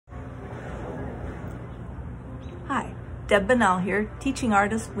Hi, Deb Bunnell here, teaching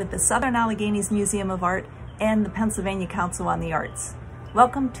artist with the Southern Alleghenies Museum of Art and the Pennsylvania Council on the Arts.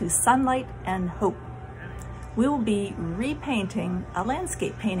 Welcome to Sunlight and Hope. We will be repainting a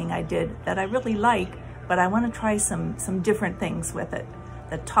landscape painting I did that I really like, but I want to try some different things with it.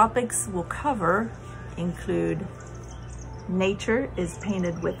 The topics we'll cover include nature is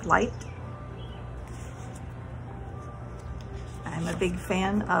painted with light. I'm a big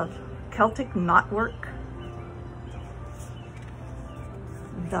fan of Celtic Knotwork.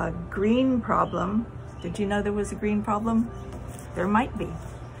 The green problem. Did you know there was a green problem? There might be.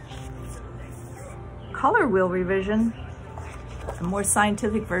 Color wheel revision, a more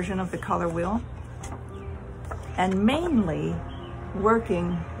scientific version of the color wheel, and mainly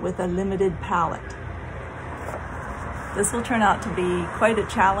working with a limited palette. This will turn out to be quite a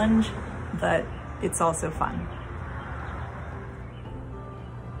challenge, but it's also fun.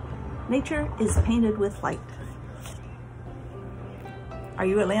 Nature is painted with light. Are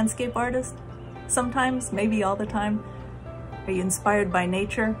you a landscape artist? Sometimes, maybe all the time. Are you inspired by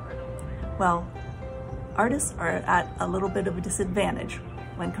nature? Well, artists are at a little bit of a disadvantage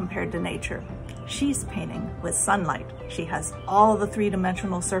when compared to nature. She's painting with sunlight. She has all the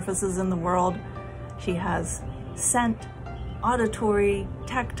three-dimensional surfaces in the world. She has scent, auditory,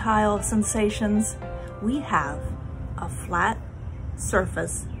 tactile sensations. We have a flat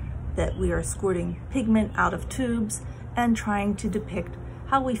surface that we are squirting pigment out of tubes and trying to depict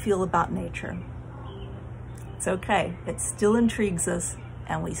how we feel about nature. It's okay, it still intrigues us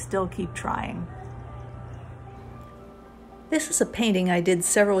and we still keep trying. This is a painting I did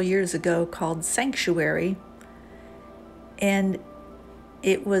several years ago called Sanctuary, and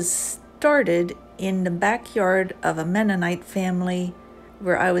it was started in the backyard of a Mennonite family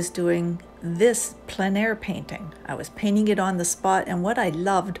where I was doing this plein air painting. I was painting it on the spot, and what I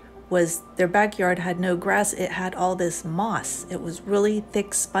loved was their backyard had no grass, it had all this moss. It was really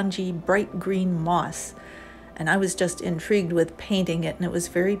thick, spongy, bright green moss. And I was just intrigued with painting it, and it was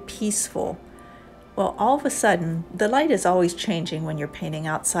very peaceful. Well, all of a sudden, the light is always changing when you're painting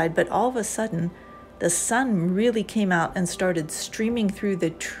outside, but all of a sudden, the sun really came out and started streaming through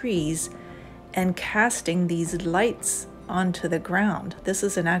the trees and casting these lights onto the ground. This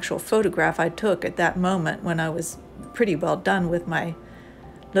is an actual photograph I took at that moment when I was pretty well done with my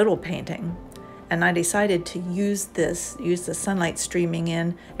little painting. And I decided to use the sunlight streaming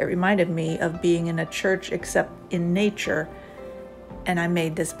in. It reminded me of being in a church except in nature. And I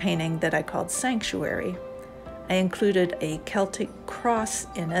made this painting that I called Sanctuary. I included a Celtic cross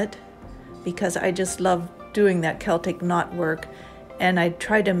in it because I just love doing that Celtic knot work. And I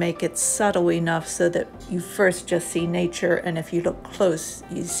tried to make it subtle enough so that you first just see nature, and if you look close,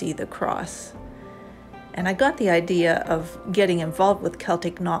 you see the cross. And I got the idea of getting involved with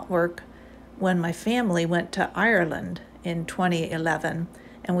Celtic knotwork when my family went to Ireland in 2011,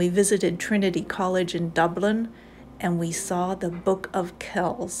 and we visited Trinity College in Dublin, and we saw the Book of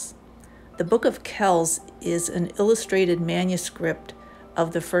Kells. The Book of Kells is an illustrated manuscript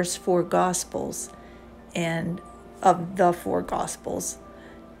of the first four Gospels, and of the four Gospels,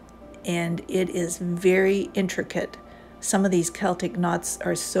 and it is very intricate. Some of these Celtic knots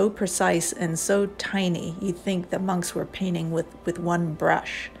are so precise and so tiny, you'd think the monks were painting with one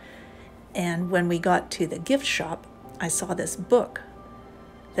brush. And when we got to the gift shop, I saw this book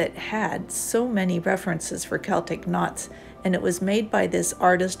that had so many references for Celtic knots, and it was made by this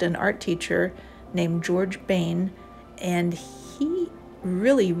artist and art teacher named George Bain, and he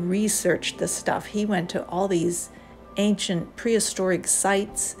really researched the stuff. He went to all these ancient prehistoric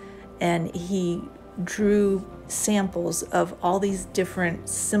sites, and he drew samples of all these different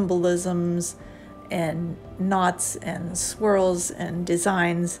symbolisms and knots and swirls and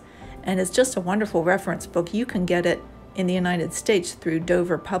designs, and it's just a wonderful reference book. You can get it in the United States through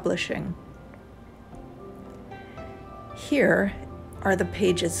Dover Publishing. Here are the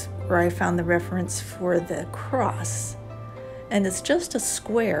pages where I found the reference for the cross, and it's just a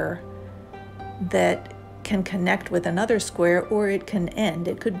square that can connect with another square, or it can end.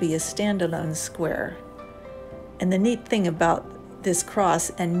 It could be a standalone square. And the neat thing about this cross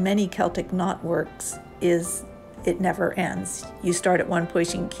and many Celtic knotworks is it never ends. You start at one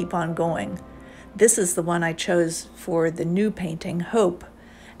place, you can keep on going. This is the one I chose for the new painting, Hope.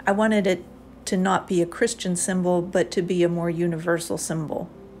 I wanted it to not be a Christian symbol, but to be a more universal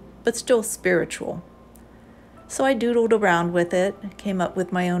symbol, but still spiritual. So I doodled around with it, came up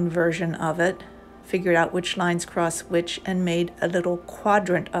with my own version of it, figured out which lines cross which, and made a little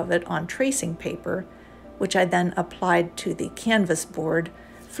quadrant of it on tracing paper, which I then applied to the canvas board,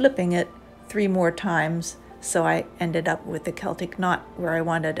 flipping it 3 more times, so I ended up with the Celtic knot where I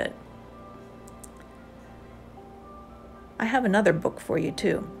wanted it. I have another book for you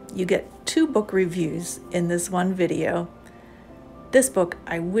too. You get 2 book reviews in this one video. This book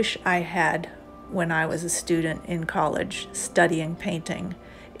I wish I had when I was a student in college studying painting.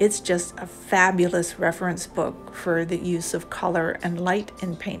 It's just a fabulous reference book for the use of color and light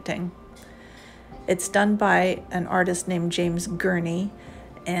in painting. It's done by an artist named James Gurney,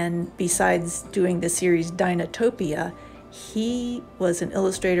 and besides doing the series Dinotopia, he was an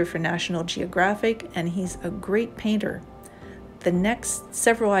illustrator for National Geographic, and he's a great painter. The next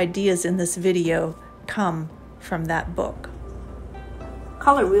several ideas in this video come from that book.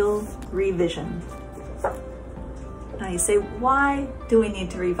 Color wheel revision. Now you say, why do we need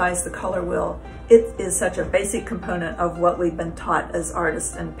to revise the color wheel? It is such a basic component of what we've been taught as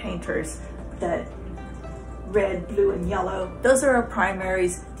artists and painters, that red, blue, and yellow, those are our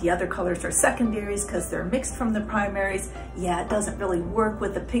primaries. The other colors are secondaries because they're mixed from the primaries. Yeah, it doesn't really work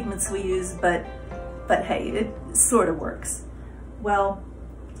with the pigments we use, but hey, it sort of works. Well,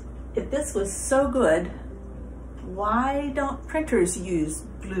 if this was so good, why don't printers use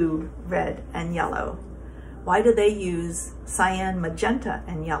blue, red, and yellow? Why do they use cyan, magenta,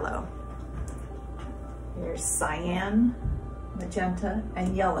 and yellow? Here's cyan, magenta,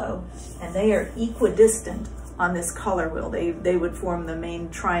 and yellow, and they are equidistant on this color wheel. They would form the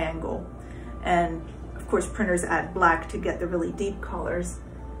main triangle. And of course, printers add black to get the really deep colors.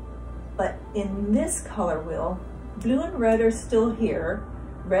 But in this color wheel, blue and red are still here.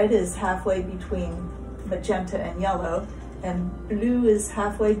 Red is halfway between magenta and yellow, and blue is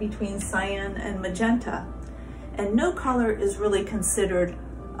halfway between cyan and magenta. And no color is really considered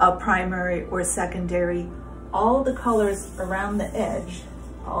a primary or secondary. All the colors around the edge,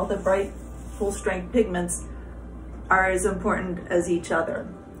 all the bright full-strength pigments, are as important as each other.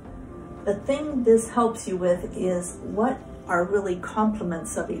 The thing this helps you with is what are really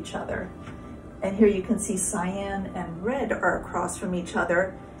complements of each other. And here you can see cyan and red are across from each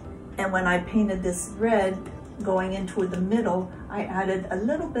other. And when I painted this red going into the middle, I added a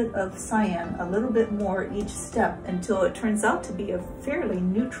little bit of cyan, a little bit more each step, until it turns out to be a fairly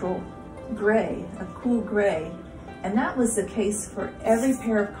neutral gray, a cool gray. And that was the case for every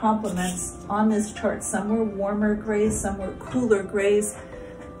pair of complements on this chart. Some were warmer grays, some were cooler grays.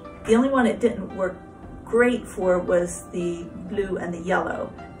 The only one it didn't work great for was the blue and the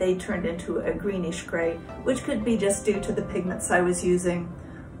yellow. They turned into a greenish gray, which could be just due to the pigments I was using,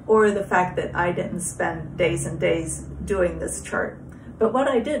 or the fact that I didn't spend days and days doing this chart. But what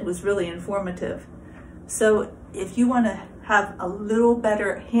I did was really informative. So if you want to have a little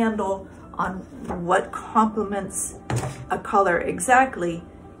better handle on what complements a color exactly,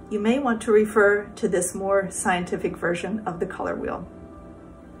 you may want to refer to this more scientific version of the color wheel.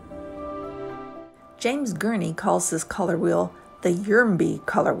 James Gurney calls this color wheel the YRMB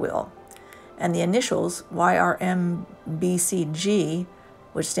color wheel, and the initials YRMBCG,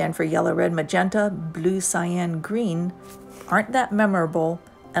 which stand for yellow, red, magenta, blue, cyan, green, aren't that memorable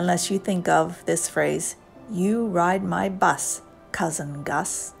unless you think of this phrase, "You ride my bus, Cousin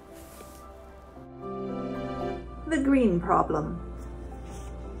Gus." The green problem.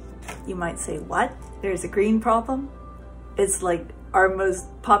 You might say, what? There's a green problem? It's like our most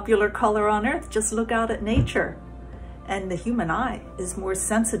popular color on earth. Just look out at nature. And the human eye is more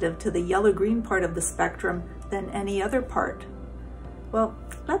sensitive to the yellow-green part of the spectrum than any other part. Well,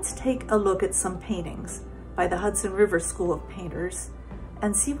 let's take a look at some paintings by the Hudson River School of Painters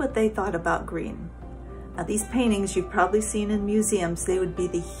and see what they thought about green. Now, these paintings you've probably seen in museums. They would be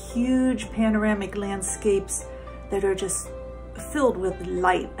the huge panoramic landscapes that are just filled with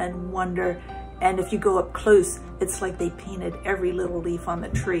light and wonder. And if you go up close, it's like they painted every little leaf on the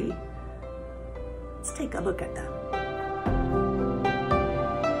tree. Let's take a look at them.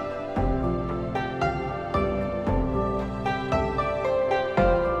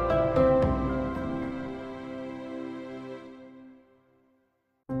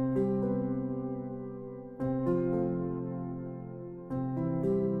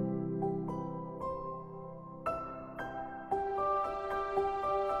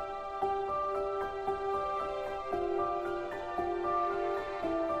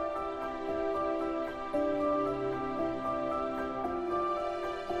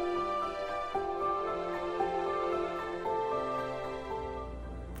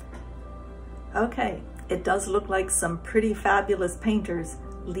 Okay, it does look like some pretty fabulous painters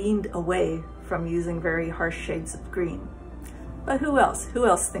leaned away from using very harsh shades of green. But who else? Who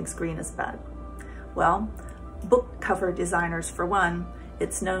else thinks green is bad? Well, book cover designers for one.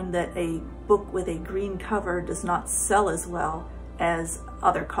 It's known that a book with a green cover does not sell as well as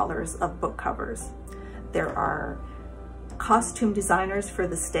other colors of book covers. There are costume designers for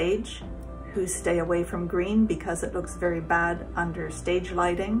the stage who stay away from green because it looks very bad under stage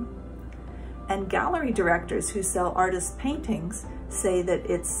lighting. And gallery directors who sell artist paintings say that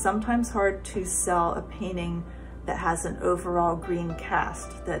it's sometimes hard to sell a painting that has an overall green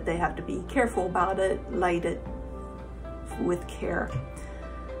cast, that they have to be careful about it, light it with care.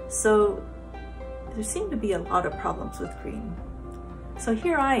 So there seem to be a lot of problems with green. So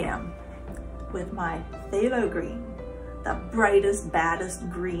here I am with my phthalo green, the brightest, baddest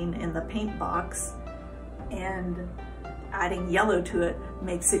green in the paint box, and adding yellow to it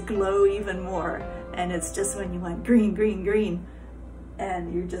makes it glow even more. And it's just when you want green, green, green,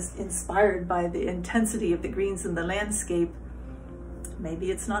 and you're just inspired by the intensity of the greens in the landscape, maybe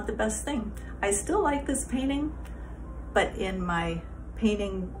it's not the best thing. I still like this painting, but in my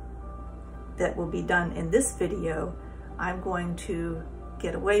painting that will be done in this video, I'm going to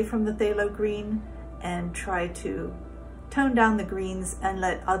get away from the phthalo green and try to tone down the greens and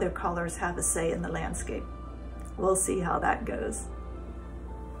let other colors have a say in the landscape. We'll see how that goes.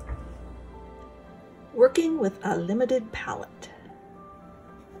 Working with a limited palette.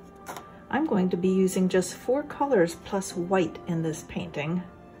 I'm going to be using just 4 colors plus white in this painting,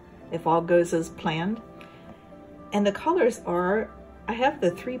 if all goes as planned. And the colors are, I have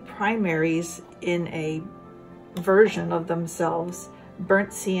the 3 primaries in a version of themselves.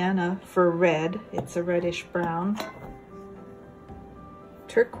 Burnt sienna for red, it's a reddish brown.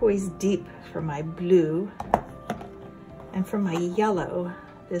 Turquoise deep for my blue. And for my yellow,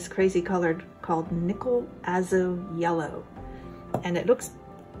 this crazy color called nickel azo yellow. And it looks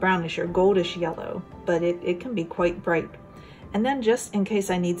brownish or goldish yellow, but it can be quite bright. And then just in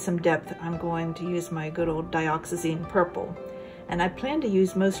case I need some depth, I'm going to use my good old dioxazine purple. And I plan to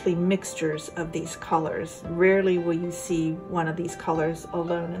use mostly mixtures of these colors. Rarely will you see one of these colors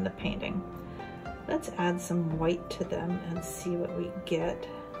alone in the painting. Let's add some white to them and see what we get.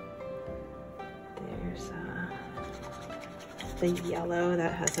 There's the yellow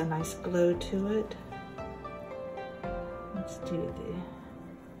that has a nice glow to it. Let's do the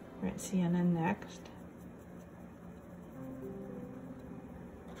red sienna next.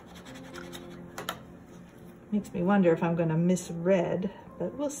 Makes me wonder if I'm going to miss red,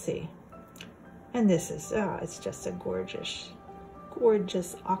 but we'll see. And this is, it's just a gorgeous,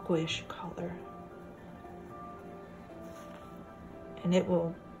 gorgeous aquish color. And it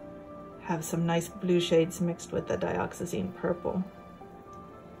will have some nice blue shades mixed with the dioxazine purple.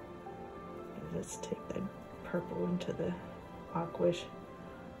 Let's take the purple into the aquish.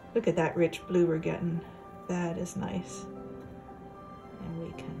 Look at that rich blue we're getting. That is nice. And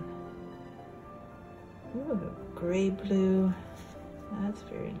we can, ooh, gray blue. That's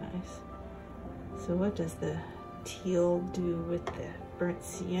very nice. So what does the teal do with the burnt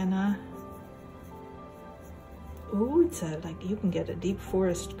sienna? Ooh, it's like you can get a deep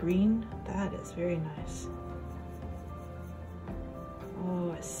forest green. That is very nice.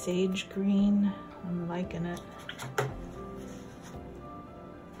 Oh, a sage green. I'm liking it.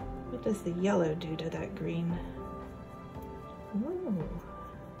 What does the yellow do to that green? Ooh,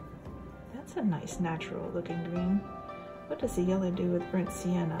 that's a nice natural looking green. What does the yellow do with burnt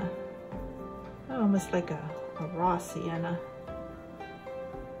sienna? Oh, almost like a raw sienna.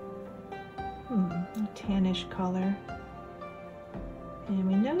 A tannish color. And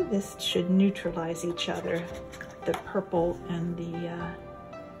we know this should neutralize each other, the purple and the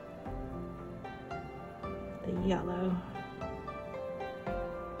yellow.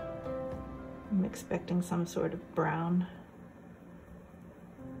 I'm expecting some sort of brown.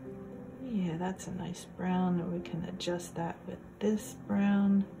 Yeah, that's a nice brown, and we can adjust that with this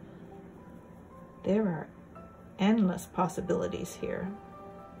brown. There are endless possibilities here.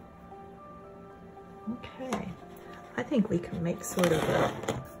 Okay, I think we can make sort of a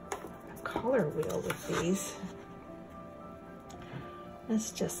color wheel with these. Let's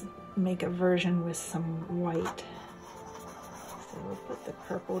just make a version with some white. So we'll put the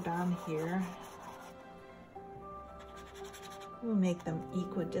purple down here. We'll make them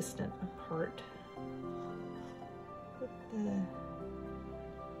equidistant apart.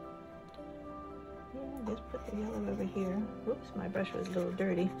 Just put the yellow over here. Oops, my brush was a little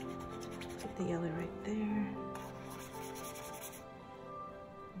dirty. Put the yellow right there.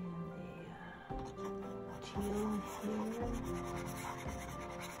 And the teal here.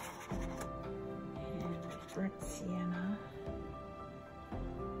 And burnt sienna.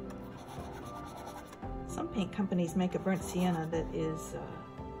 Some paint companies make a burnt sienna that is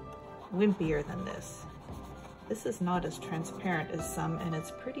wimpier than this. This is not as transparent as some, and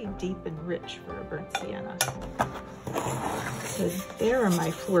it's pretty deep and rich for a burnt sienna. So there are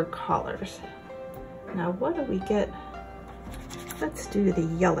my 4 colors. Now what do we get Let's do the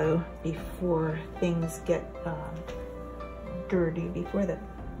yellow before things get dirty, before the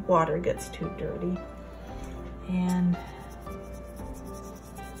water gets too dirty. And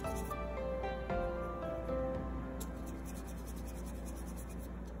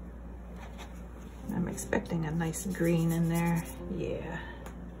I'm expecting a nice green in there. Yeah.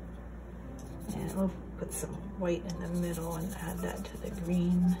 And we'll put some white in the middle and add that to the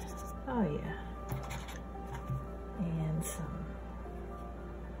green. Oh yeah. And some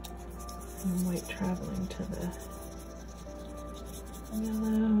white traveling to the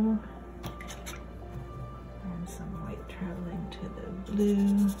yellow. And some white traveling to the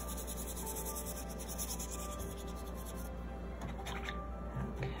blue.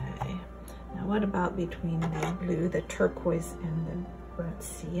 Okay. Now what about between the blue, the turquoise, and the burnt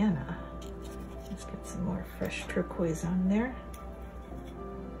sienna? Let's get some more fresh turquoise on there.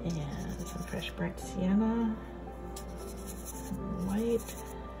 And some fresh burnt sienna. Some white.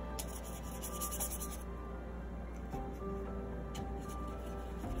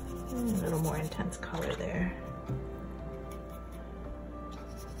 And a little more intense color there.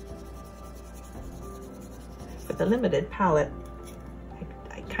 For the limited palette,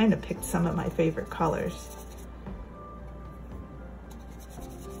 I kind of picked some of my favorite colors.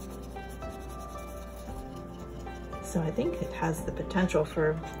 So I think it has the potential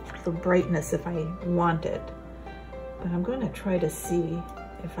for brightness if I want it. But I'm going to try to see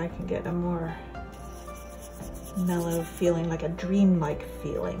if I can get a more mellow feeling, like a dreamlike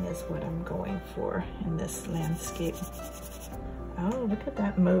feeling is what I'm going for in this landscape. Oh, look at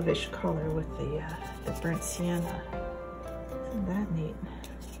that mauvish color with the burnt sienna. Isn't that neat?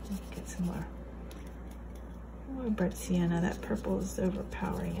 Get some more burnt sienna. That purple is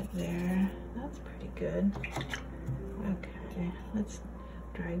overpowering it there. That's pretty good. Okay, let's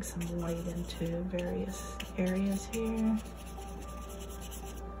drag some light into various areas here.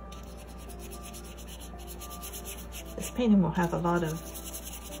 This painting will have a lot of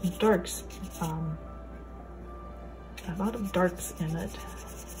darks, in it.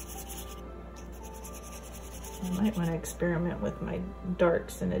 I might want to experiment with my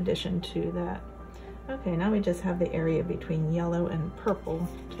darks in addition to that. Okay, now we just have the area between yellow and purple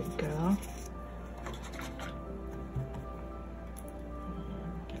to go.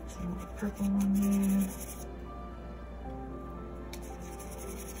 And get some more purple on there.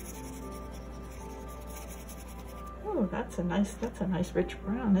 Oh, that's a nice rich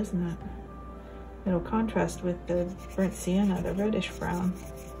brown, isn't it? It'll contrast with the burnt sienna, the reddish brown.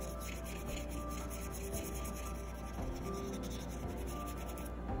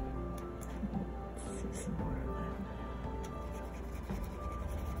 Let's see some more of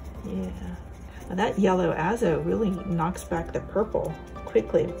that. Yeah. Now that yellow azo really knocks back the purple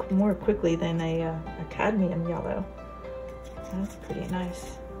quickly, more quickly than a cadmium yellow. That's pretty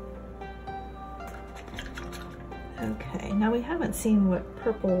nice. Okay, now we haven't seen what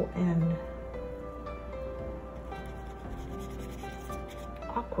purple and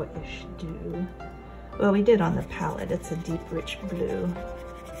aqua-ish do. Well, we did on the palette. It's a deep, rich blue.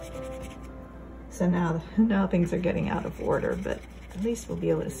 So now things are getting out of order, but at least we'll be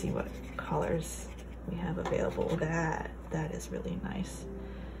able to see what colors we have available. That is really nice.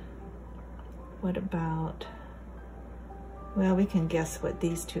 What about, well, we can guess what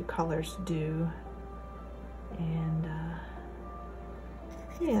these two colors do. And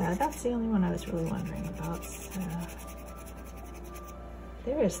yeah, that's the only one I was really wondering about. So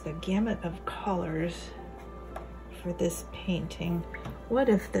there is the gamut of colors for this painting. What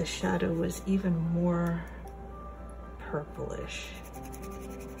if the shadow was even more purplish?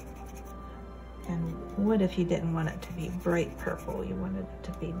 And what if you didn't want it to be bright purple, you wanted it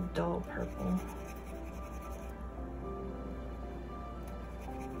to be dull purple?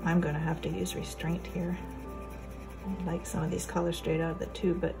 I'm gonna have to use restraint here. I like some of these colors straight out of the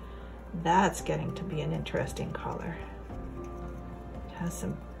tube, but that's getting to be an interesting color. It has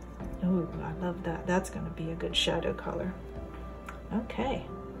some, oh, I love that. That's going to be a good shadow color. Okay,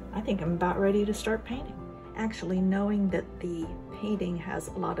 I think I'm about ready to start painting. Actually, knowing that the painting has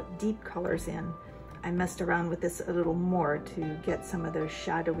a lot of deep colors in, I messed around with this a little more to get some of those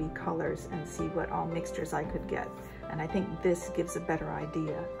shadowy colors and see what all mixtures I could get. And I think this gives a better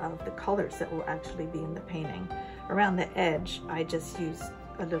idea of the colors that will actually be in the painting. Around the edge, I just used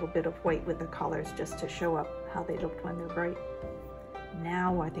a little bit of white with the colors just to show up how they looked when they're bright.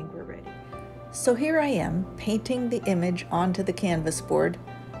 Now I think we're ready. So here I am painting the image onto the canvas board.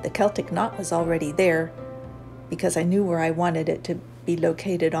 The Celtic knot was already there because I knew where I wanted it to be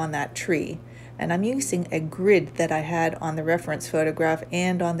located on that tree. And I'm using a grid that I had on the reference photograph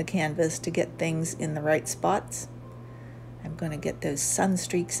and on the canvas to get things in the right spots. I'm going to get those sun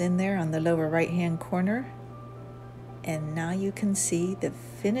streaks in there on the lower right-hand corner. And now you can see the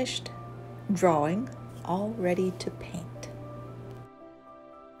finished drawing all ready to paint.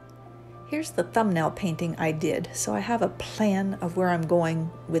 Here's the thumbnail painting I did, so I have a plan of where I'm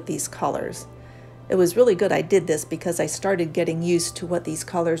going with these colors. It was really good I did this because I started getting used to what these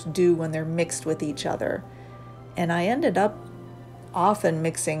colors do when they're mixed with each other. And I ended up often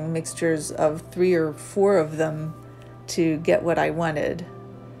mixing mixtures of 3 or 4 of them to get what I wanted.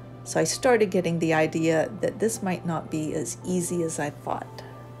 So I started getting the idea that this might not be as easy as I thought.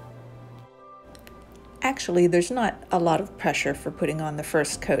 Actually, there's not a lot of pressure for putting on the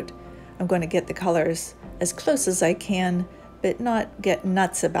first coat. I'm going to get the colors as close as I can, but not get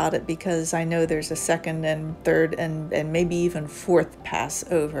nuts about it because I know there's a second and third and maybe even fourth pass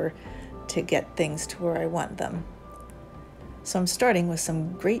over to get things to where I want them. So I'm starting with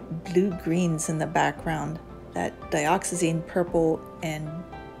some great blue-greens in the background. That dioxazine purple and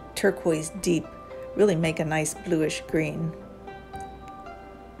turquoise deep really make a nice bluish green.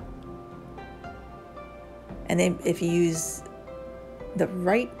 And then if you use the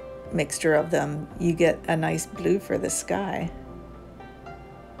right mixture of them, you get a nice blue for the sky.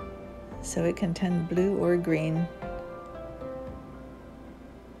 So it can tend blue or green.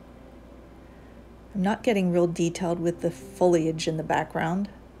 I'm not getting real detailed with the foliage in the background.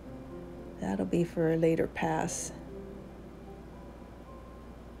 That'll be for a later pass.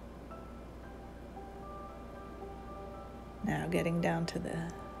 Now getting down to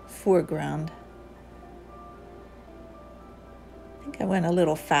the foreground. I think I went a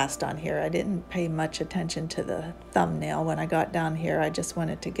little fast on here. I didn't pay much attention to the thumbnail when I got down here. I just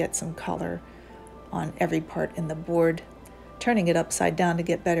wanted to get some color on every part in the board, turning it upside down to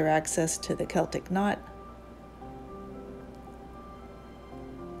get better access to the Celtic knot,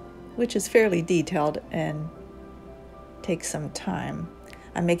 which is fairly detailed and takes some time.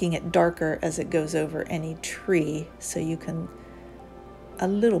 I'm making it darker as it goes over any tree so you can a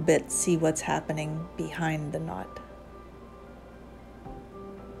little bit see what's happening behind the knot.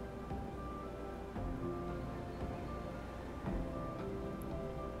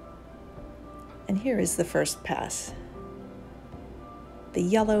 And here is the first pass. The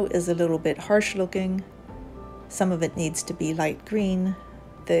yellow is a little bit harsh looking. Some of it needs to be light green.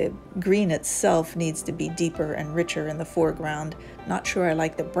 The green itself needs to be deeper and richer in the foreground. Not sure I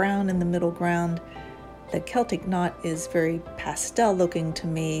like the brown in the middle ground. The Celtic knot is very pastel looking to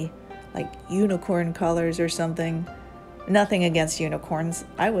me, like unicorn colors or something. Nothing against unicorns.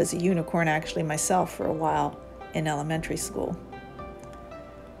 I was a unicorn actually myself for a while in elementary school.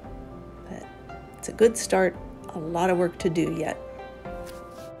 But it's a good start, a lot of work to do yet.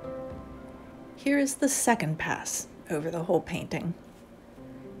 Here is the second pass over the whole painting.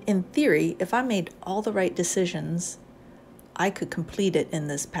 In theory, if I made all the right decisions, I could complete it in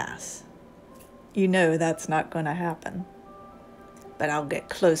this pass. You know that's not going to happen. But I'll get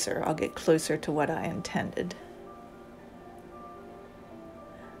closer. I'll get closer to what I intended.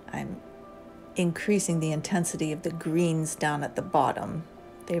 I'm increasing the intensity of the greens down at the bottom.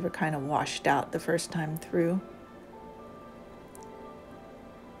 They were kind of washed out the first time through.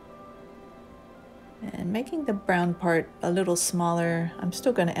 And making the brown part a little smaller. I'm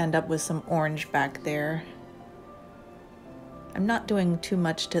still going to end up with some orange back there. I'm not doing too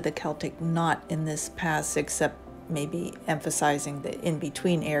much to the Celtic knot in this pass except maybe emphasizing the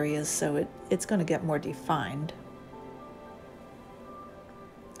in-between areas so it's going to get more defined.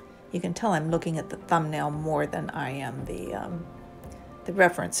 You can tell I'm looking at the thumbnail more than I am the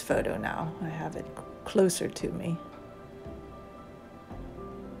reference photo now. I have it closer to me.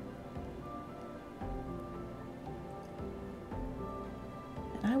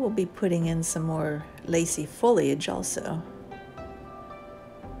 I will be putting in some more lacy foliage also.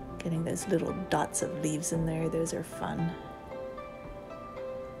 Getting those little dots of leaves in there, those are fun.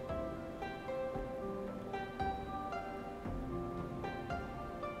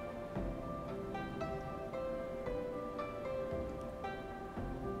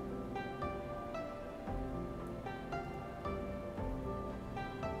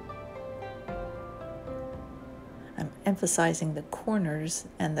 I'm emphasizing the corners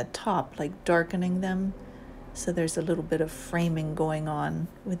and the top, like darkening them, so there's a little bit of framing going on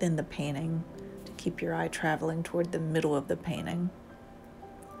within the painting to keep your eye traveling toward the middle of the painting.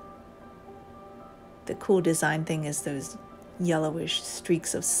 The cool design thing is those yellowish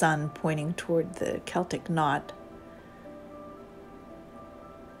streaks of sun pointing toward the Celtic knot.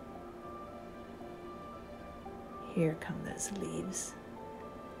 Here come those leaves.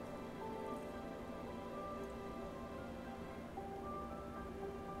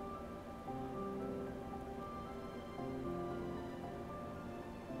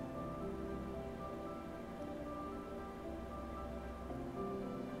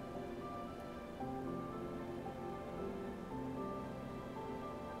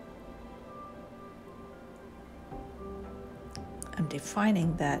 I'm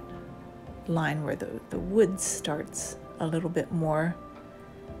defining that line where the wood starts a little bit more.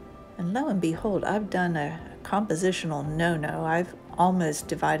 And lo and behold, I've done a compositional no-no. I've almost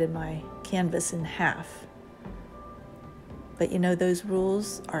divided my canvas in half. But you know, those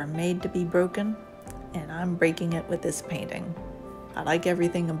rules are made to be broken, and I'm breaking it with this painting. I like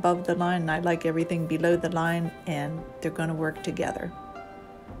everything above the line, and I like everything below the line, and they're going to work together.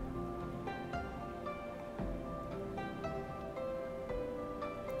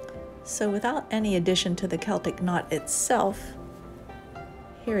 So without any addition to the Celtic knot itself,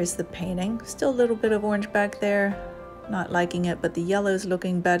 here is the painting. Still a little bit of orange back there. Not liking it, but the yellow's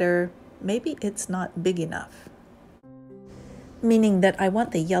looking better. Maybe it's not big enough. Meaning that I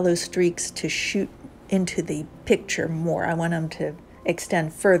want the yellow streaks to shoot into the picture more. I want them to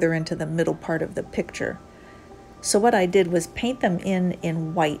extend further into the middle part of the picture. So what I did was paint them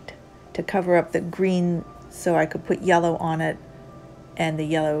in white to cover up the green so I could put yellow on it, and the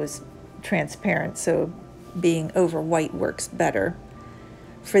yellow is transparent, so being over white works better.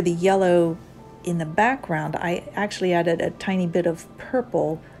 For the yellow in the background, I actually added a tiny bit of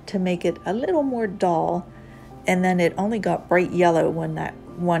purple to make it a little more dull, and then it only got bright yellow when that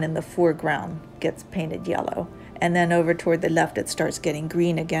one in the foreground gets painted yellow. And then over toward the left it starts getting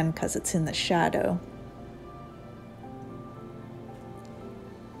green again because it's in the shadow.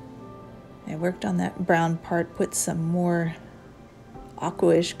 I worked on that brown part, put some more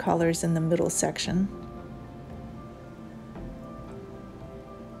aquish colors in the middle section.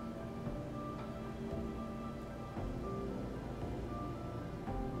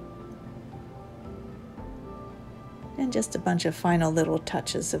 And just a bunch of final little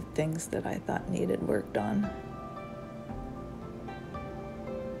touches of things that I thought needed worked on.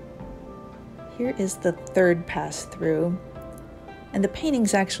 Here is the third pass through, and the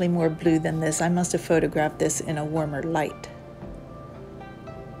painting's actually more blue than this. I must have photographed this in a warmer light.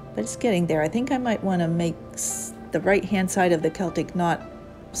 But it's getting there. I think I might want to make the right-hand side of the Celtic knot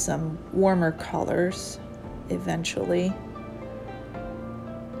some warmer colors eventually.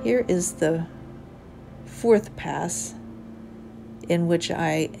 Here is the fourth pass, in which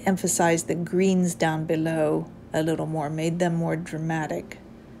I emphasized the greens down below a little more, made them more dramatic.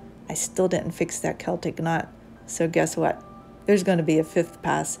 I still didn't fix that Celtic knot, so guess what? There's going to be a fifth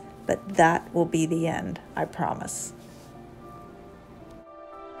pass, but that will be the end, I promise.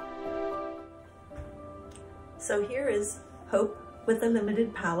 So here is Hope with a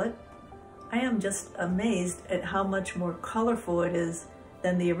limited palette. I am just amazed at how much more colorful it is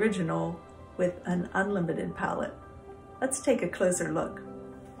than the original with an unlimited palette. Let's take a closer look.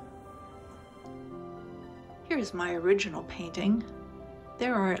 Here's my original painting.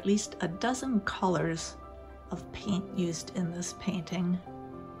 There are at least a dozen colors of paint used in this painting,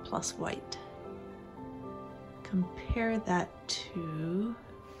 plus white. Compare that to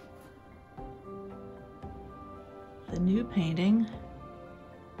the new painting,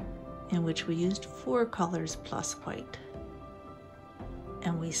 in which we used 4 colors plus white.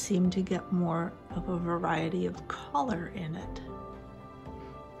 And we seem to get more of a variety of color in it.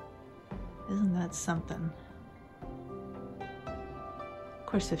 Isn't that something? Of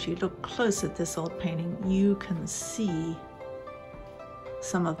course, if you look close at this old painting, you can see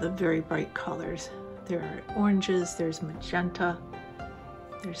some of the very bright colors. There are oranges, there's magenta,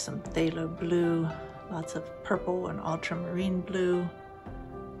 there's some phthalo blue, lots of purple and ultramarine blue,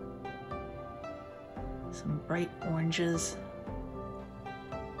 some bright oranges.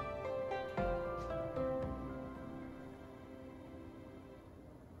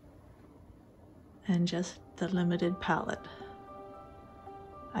 And just the limited palette.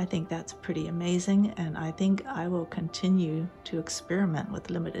 I think that's pretty amazing, and I think I will continue to experiment with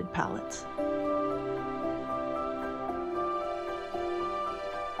limited palettes.